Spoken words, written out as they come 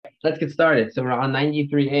Let's get started. So we're on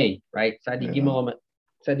 93A, right? Yeah, Sadi Gimel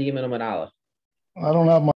Amud Aleph. I don't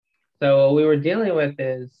have my. So what we're dealing with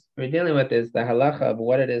is the halacha of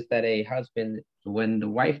what it is that a husband, when the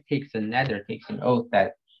wife takes a neder, takes an oath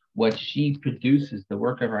that what she produces, the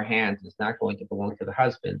work of her hands, is not going to belong to the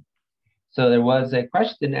husband. So there was a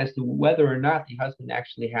question as to whether or not the husband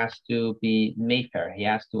actually has to be mefer. He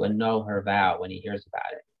has to annul her vow when he hears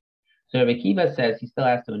about it. So Rabbi Kiva says he still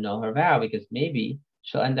has to annul her vow because maybe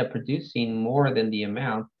she'll end up producing more than the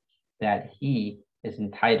amount that he is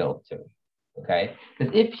entitled to. Okay?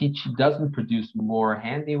 Because if she doesn't produce more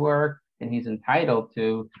handiwork than he's entitled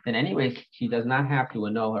to, then anyways, she does not have to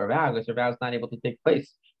annul her vow because her vow is not able to take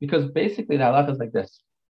place. Because basically the halacha is like this.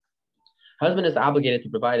 Husband is obligated to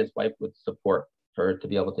provide his wife with support for her to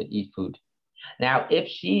be able to eat food. Now, if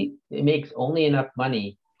she makes only enough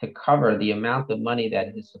money to cover the amount of money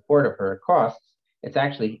that his support of her costs, it's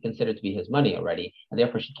actually considered to be his money already, and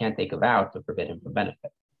therefore she can't take a vow to forbid him from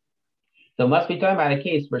benefit. So must be talking about a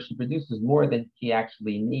case where she produces more than he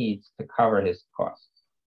actually needs to cover his costs.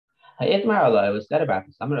 Ha'itmar Allah, it was said about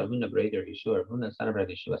this. Amar Avuna Breder Yeshua, Avuna son of Rav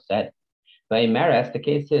Yeshua said, by Meres, the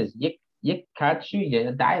case is she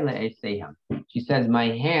says, my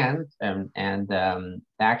hands and the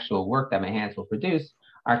actual work that my hands will produce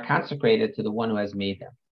are consecrated to the one who has made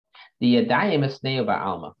them. The Yadayim is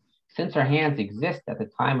Alma, since her hands exist at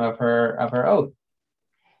the time of her oath.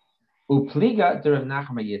 Upliga de Rav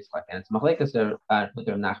Nachman Yitzchak, and it's Machlekas with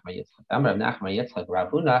Rav Nachman Yitzchak. Rav Nachman Yitzchak,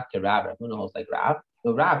 Ravuna ke Rav, Ravuna holds like Rav,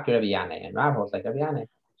 the Rav ke Rav Yanai, and Rav holds like Rav Yanai.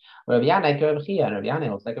 Rav Yanai ke Rav Chia, and Rav Yanai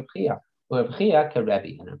holds like Rav Chia. Rav Chia ke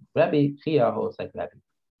Rebbe, and Rebbe Chia holds like Rebbe.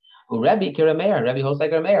 Rebbe ke Rameir, and Rebbe holds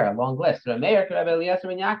like Rameir, a long list. Rameir ke Rebbe Eliezer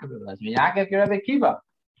and Yaakov, and Yaakov ke Rebbe Kiva.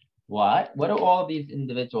 What? What do all of these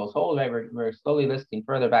individuals hold? Right, we're slowly listing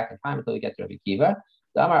further back in time until we get to Rebbe Kiva.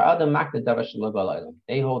 They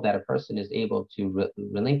hold that a person is able to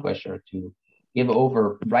relinquish or to give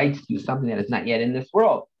over rights to something that is not yet in this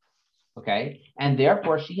world. Okay, and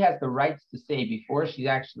therefore she has the rights to say before she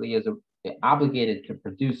actually is obligated to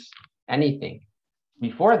produce anything.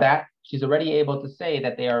 Before that, she's already able to say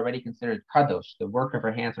that they are already considered kadosh. The work of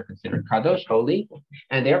her hands are considered kadosh, holy,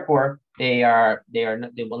 and therefore they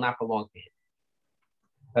will not belong to him.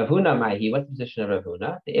 Ravuna Maihi, what's the position of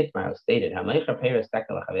Ravuna? The Itmar stated,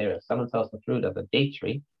 someone sells the fruit of a date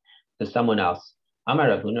tree to someone else. Amar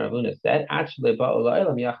Ravuna said,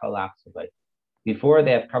 before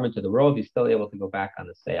they have come into the world, he's still able to go back on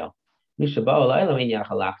the sale. But he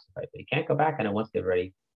can't go back on it once they've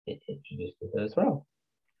already introduced into this world.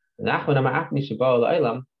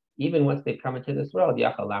 Even once they've come into this world, he's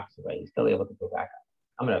still able to go back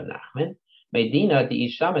on it. Amar Nachman,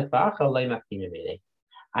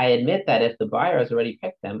 I admit that if the buyer has already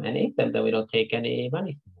picked them and ate them, then we don't take any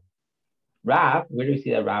money from them. Rav, where do we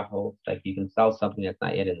see that Rav holds? Like you can sell something that's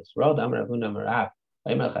not yet in this world.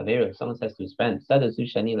 If someone says to his friend,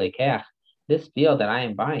 this field that I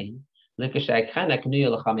am buying, and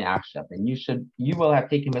you will have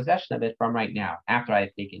taken possession of it from right now. After I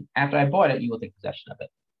bought it, you will take possession of it.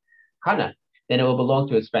 Then it will belong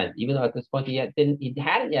to his friend, even though at this point he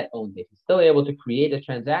hadn't yet owned it. He's still able to create a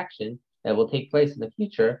transaction that will take place in the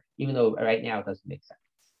future, even though right now it doesn't make sense.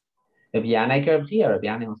 Rav Yanai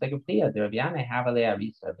was like the Rav Yanai have a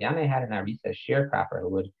arisa. Rav Yanai had an arisa, a sharecropper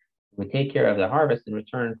who would take care of the harvest in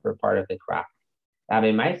return for part of the crop.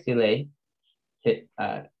 Rabbi Maisile,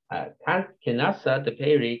 Kinasa the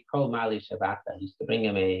Peri Kol Mali Shabata used to bring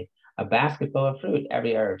him a basket full of fruit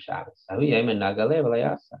every Erev Shabbos.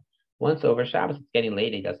 Once over Shabbos, it's getting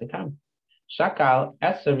late, he doesn't come. Shakal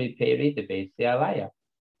Esami Peri the Beis Alaya.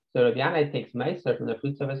 So Rav Yanai takes meiser from the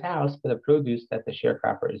fruits of his house for the produce that the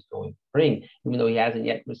sharecropper is going to bring, even though he hasn't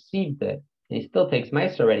yet received it. And he still takes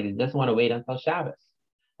meiser already. He doesn't want to wait until Shabbos.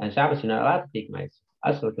 And Shabbos, you're not allowed to take meiser.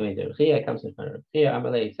 Asla Kamei comes in front of Rechia.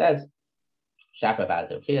 Amalei says, Shapa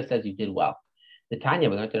about it. Rechia says you did well. The Tanya,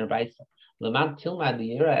 we're going to write Laman Tilmad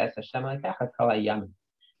Liyira es Hashem Alekacha Kol Hayamim.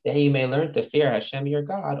 That you may learn to fear Hashem your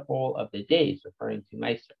God all of the days, referring to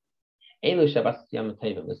meiser. Elu Shabbos Yom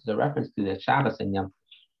Tovim. This is a reference to the Shabbos and Yom.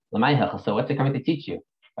 So what's it coming to teach you,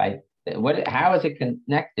 right? How is it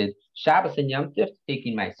connected? Shabbos and Yom Tif to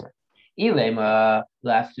taking meiser. If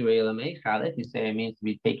you say it means to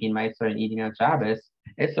be taking meiser and eating on Shabbos,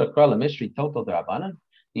 it's a krola mystery total drabanan.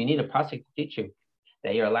 You need a pasuk to teach you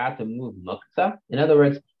that you're allowed to move muktzah. In other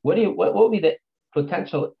words, what would be the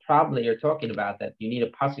potential problem that you're talking about that you need a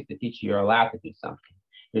pasuk to teach you you're allowed to do something?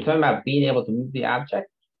 You're talking about being able to move the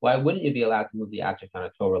object. Why wouldn't you be allowed to move the object on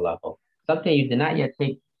a Torah level? Something you did not yet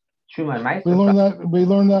take. We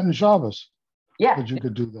learned that in Shabbos. Yeah, that you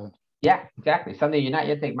could do that. Yeah, exactly. Something you're not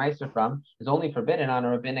yet take meiser from is only forbidden on a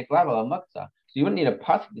rabbinic level, a muktzah. So you wouldn't need a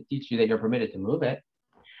pasuk to teach you that you're permitted to move it.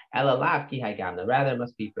 Elalav ki hagamna. Rather, it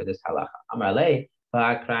must be for this halacha. Amar le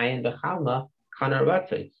va'akrayin b'chalma kanar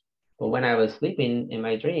ratzos. But when I was sleeping in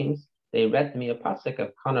my dreams, they read to me a pasuk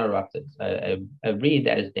of kanar ratzos, a reed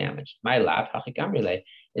that is damaged. My lav hachikamrile.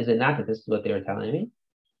 Is it not that this is what they were telling me?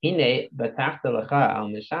 Hine b'tachta lecha al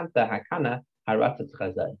mishanta hakana haratzos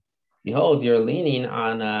chazai. Behold, you're leaning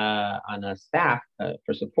on a staff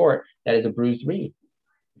for support that is a bruised reed.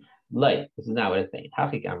 Light. This is not what it's saying.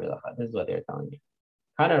 This is what they're telling me.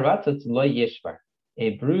 A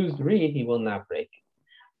bruised reed he will not break.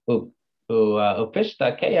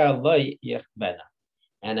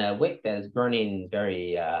 And a wick that is burning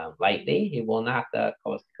very lightly, he will not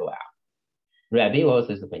cause to go out. Rabbi, what was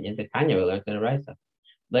his opinion? The Tanya we learned in the Raisa.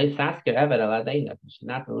 He should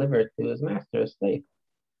not deliver it to his master as slave.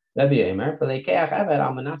 Rabbi Yomer,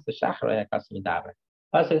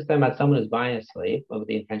 Pasuk is talking about someone who's buying a slave with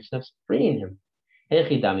the intention of freeing him.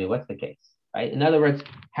 What's the case? Right? In other words,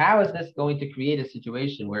 how is this going to create a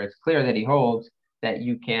situation where it's clear that he holds that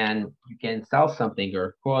you can sell something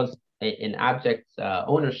or cause an object's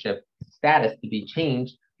ownership status to be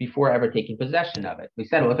changed before ever taking possession of it? We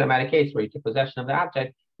said we're talking about a case where he took possession of the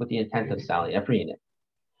object with the intent of selling, of freeing it.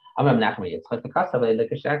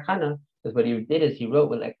 Because what he did is he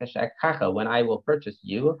wrote with when I will purchase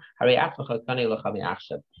you,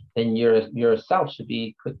 then yourself should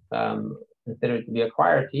be considered to be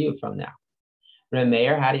acquired to you from now.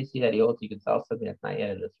 Remeir, how do you see that he holds you can sell something that's not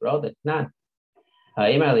yet in this world? It's not.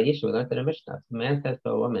 We learned in the Mishnah. A man says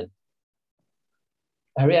to a woman,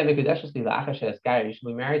 you should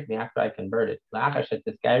be married to me after I converted. After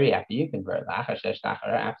you convert. After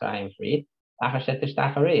I am freed. Or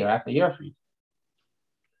after you're freed.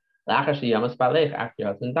 After your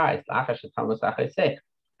husband dies. After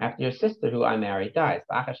your sister who I married dies.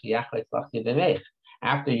 After your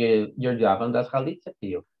Yavam does chalitza to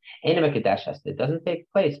you. It doesn't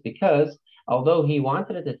take place because although he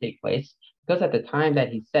wanted it to take place, because at the time that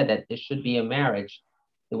he said that this should be a marriage,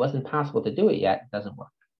 it wasn't possible to do it yet, it doesn't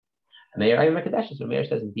work. Rameir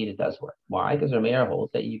says indeed it does work. Why? Because Rameir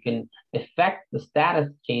holds that you can affect the status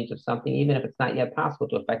change of something even if it's not yet possible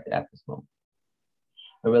to affect it at this moment.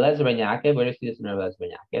 Where do you see this in Rabbi Eliezer ben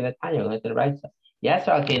Yaakov? That Tanya learned in the right side. Yes,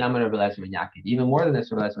 okay, I'm in Rabbi Eliezer ben Yaakov. Even more than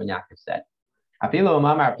this, Rabbi Eliezer ben Yaakov said. Afilo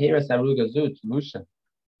mamar peiras aruga zut lusha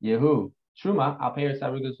yehu truma al peiras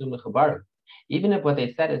aruga zum lechabarim. Even if what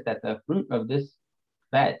they said is that the fruit of this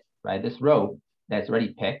bed, right, this row that's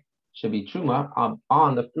already picked, should be truma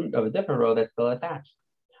on the fruit of a different row that's still attached.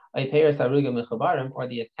 A peiras aruga mechabarim, or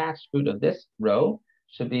the attached fruit of this row,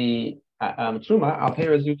 should be truma al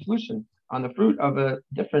peiras zut lusha, on the fruit of a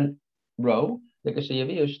different row, when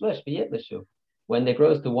it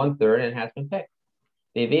grows to 1/3 and has been picked.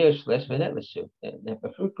 If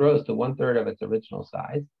a fruit grows to 1/3 of its original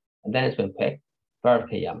size, and then it's been picked,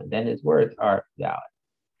 and then his words are valid.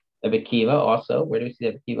 Rabbi Kiva also, where do we see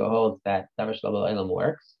that Kiva holds that Davar Shalom Elam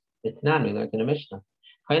works? It's not, we learned in the Mishnah.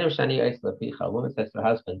 A woman says to her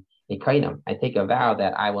husband, I take a vow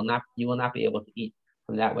that you will not be able to eat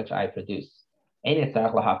from that which I produce. He does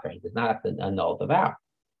not have to annul the vow.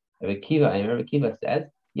 Rabbi Kiva says,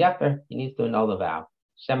 Yafer, he needs to annul the vow.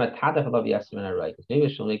 Because maybe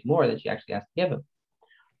she'll make more than she actually has to give him.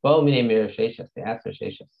 They ask her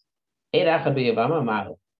Sheshas.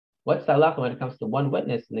 What's the halacha when it comes to one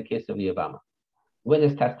witness in the case of Yavama?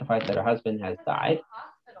 Witness testifies that her husband has died,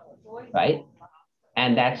 right?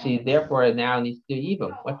 And that she therefore now needs to do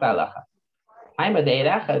Yibam. What's the halacha?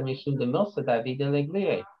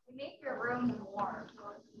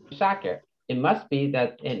 It must be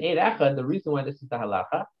that in Eid Echad, the reason why this is the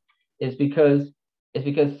halacha is because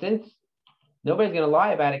since nobody's going to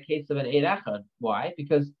lie about a case of an Eid Echad. Why?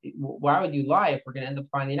 Because why would you lie if we're going to end up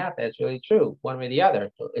finding out that it's really true, one way or the other?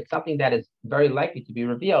 So it's something that is very likely to be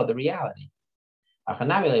revealed, the reality.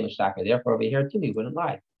 Therefore, over here too, we wouldn't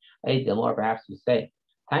lie. Or perhaps you say,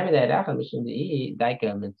 maybe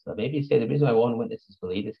you say the reason why one witness is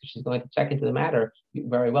believed is because she's going to check into the matter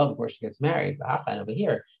very well before she gets married. Over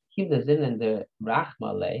here, keep the zin and the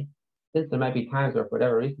rachmale. Since there might be times where, for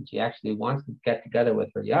whatever reason, she actually wants to get together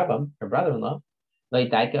with her yavam, her brother-in-law,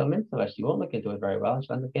 she won't look into it very well, and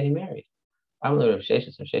she'll end up getting married. I'm a little of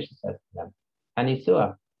Sheshes, so Sheshes says to them,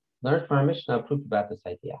 Anisua, learn from our Mishnah proof about this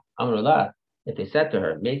idea. Amrullah, if they said to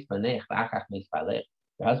her, your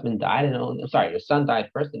husband died, your son died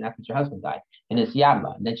first, and after your husband died, and it's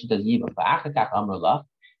yabba, and then she does yivam,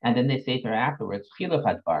 and then they say to her afterwards,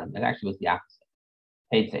 that actually was the opposite.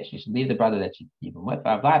 They'd say she should leave the brother that she's even with.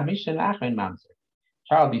 Child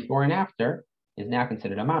before and after, is now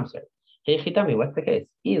considered a mamzer. Hey, Chitami, what's the case?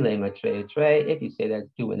 If you say there's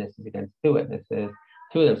two witnesses against two witnesses,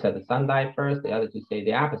 two of them said the son died first, the other two say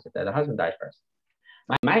the opposite, that the husband died first.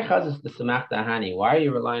 My chazis the samach dahani. Why are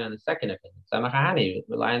you relying on the second opinion? Samach dahani,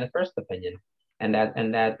 rely on the first opinion, and that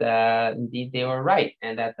indeed they were right,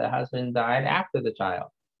 and that the husband died after the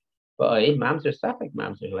child. But mamzer suffix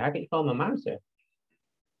mamzer. How can you call him a mamzer?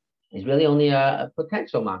 He's really only a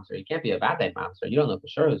potential mamzer. He can't be a vadai mamzer. You don't know for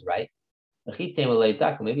sure who's right. Maybe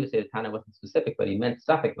you say the Tana wasn't specific, but he meant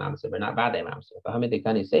suffix mamzer, but not vadai mamzer.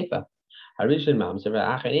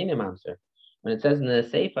 When it says in the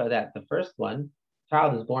Seifa that the first one,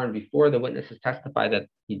 child is born before the witnesses testify that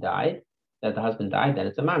he died, that the husband died, then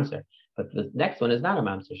it's a mamzer. But the next one is not a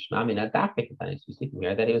mamzer. Shmami not dafik. We see from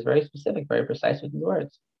here that he was very specific, very precise with his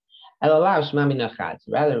words.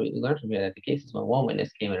 Rather, we learn from here that the cases when one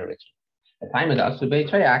witness came in originally. The time of the Asubei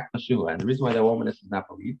Trayak Mashua, and the reason why the one witness is not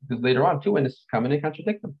believed because later on two witnesses come in and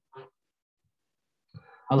contradict them.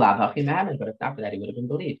 But if not for that, he would have been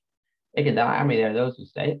believed. There are those who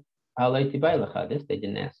say, this they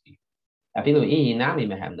didn't ask you.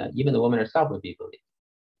 Even the woman herself would be believed.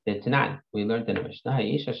 We learned in the Mishnah, a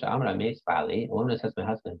woman who says my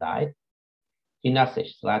husband died, she's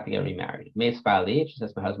allowed to get remarried. If she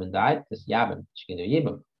says my husband died, she can do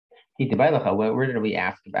yibum. Where did we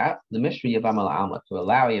ask about? The mystery of Yavam al-Alma, to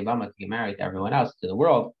allow Yavama to get married to everyone else, to the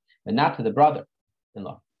world, but not to the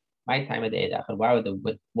brother-in-law. My time of day, why would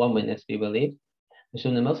the one witness be believed?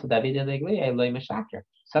 Something that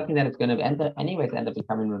is going to end up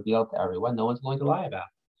becoming revealed to everyone, no one's going to lie about.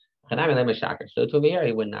 So to over here,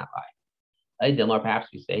 he would not lie. Perhaps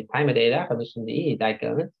we say, time of day, but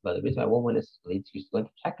the reason why one witness believes she's going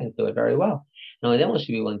to check into it very well. Not only then will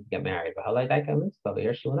she be willing to get married, but over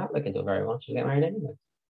here she will not look into it very well. She'll get married anyway.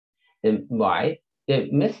 Then why? The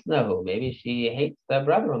misnahu, maybe she hates the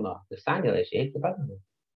brother-in-law. The sanula, she hates the brother-in-law.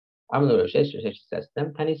 Amru she says to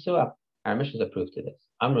them, Tanisua. Our missions are proof to this.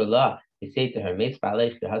 Amrullah, they say to her,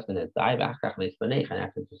 your husband has died, and after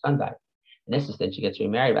her son died. In this instance, she gets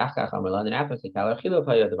remarried, and after they tell her,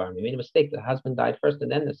 you made a mistake. The husband died first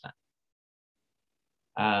and then the son.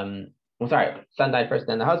 I'm sorry, son died first,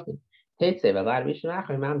 then the husband. She has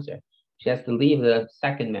to leave the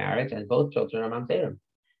second marriage, and both children are mamzerim.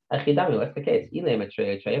 What's the case? If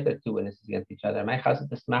there are two witnesses against each other,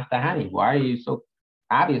 why are you so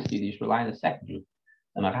obviously you should rely on the second group?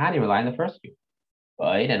 The Mahani rely on the first group.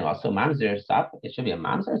 Right? And also mamzer suffix. It should be a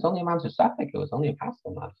mamzer. It's only a mamzer suffix. It was only a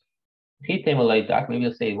possible mamzer. Maybe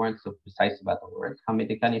you'll say you weren't so precise about the words. The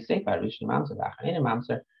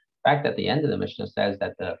fact that the end of the Mishnah says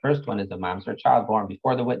that the first one is a mamzer, child born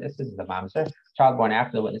before the witnesses is a mamzer, child born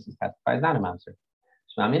after the witnesses testify is not a mamzer.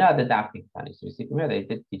 So we see from here they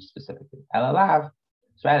did teach specifically. Elalav,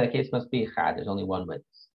 so rather the case must be chad. There's only one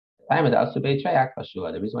witness. The time of the Asubei Trayak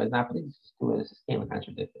Pashua. The reason why it's not believed is two witnesses came and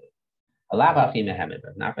contradicted it. But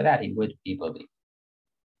not for that, he would be believed.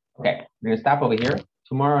 Okay, we're gonna stop over here.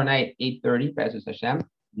 Tomorrow night, 8:30, Bezos Hashem.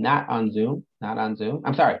 Not on Zoom.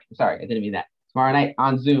 I'm sorry, I didn't mean that. Tomorrow night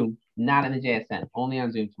on Zoom, not in the JSN, only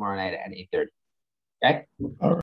on Zoom tomorrow night at 8:30. Okay? All right.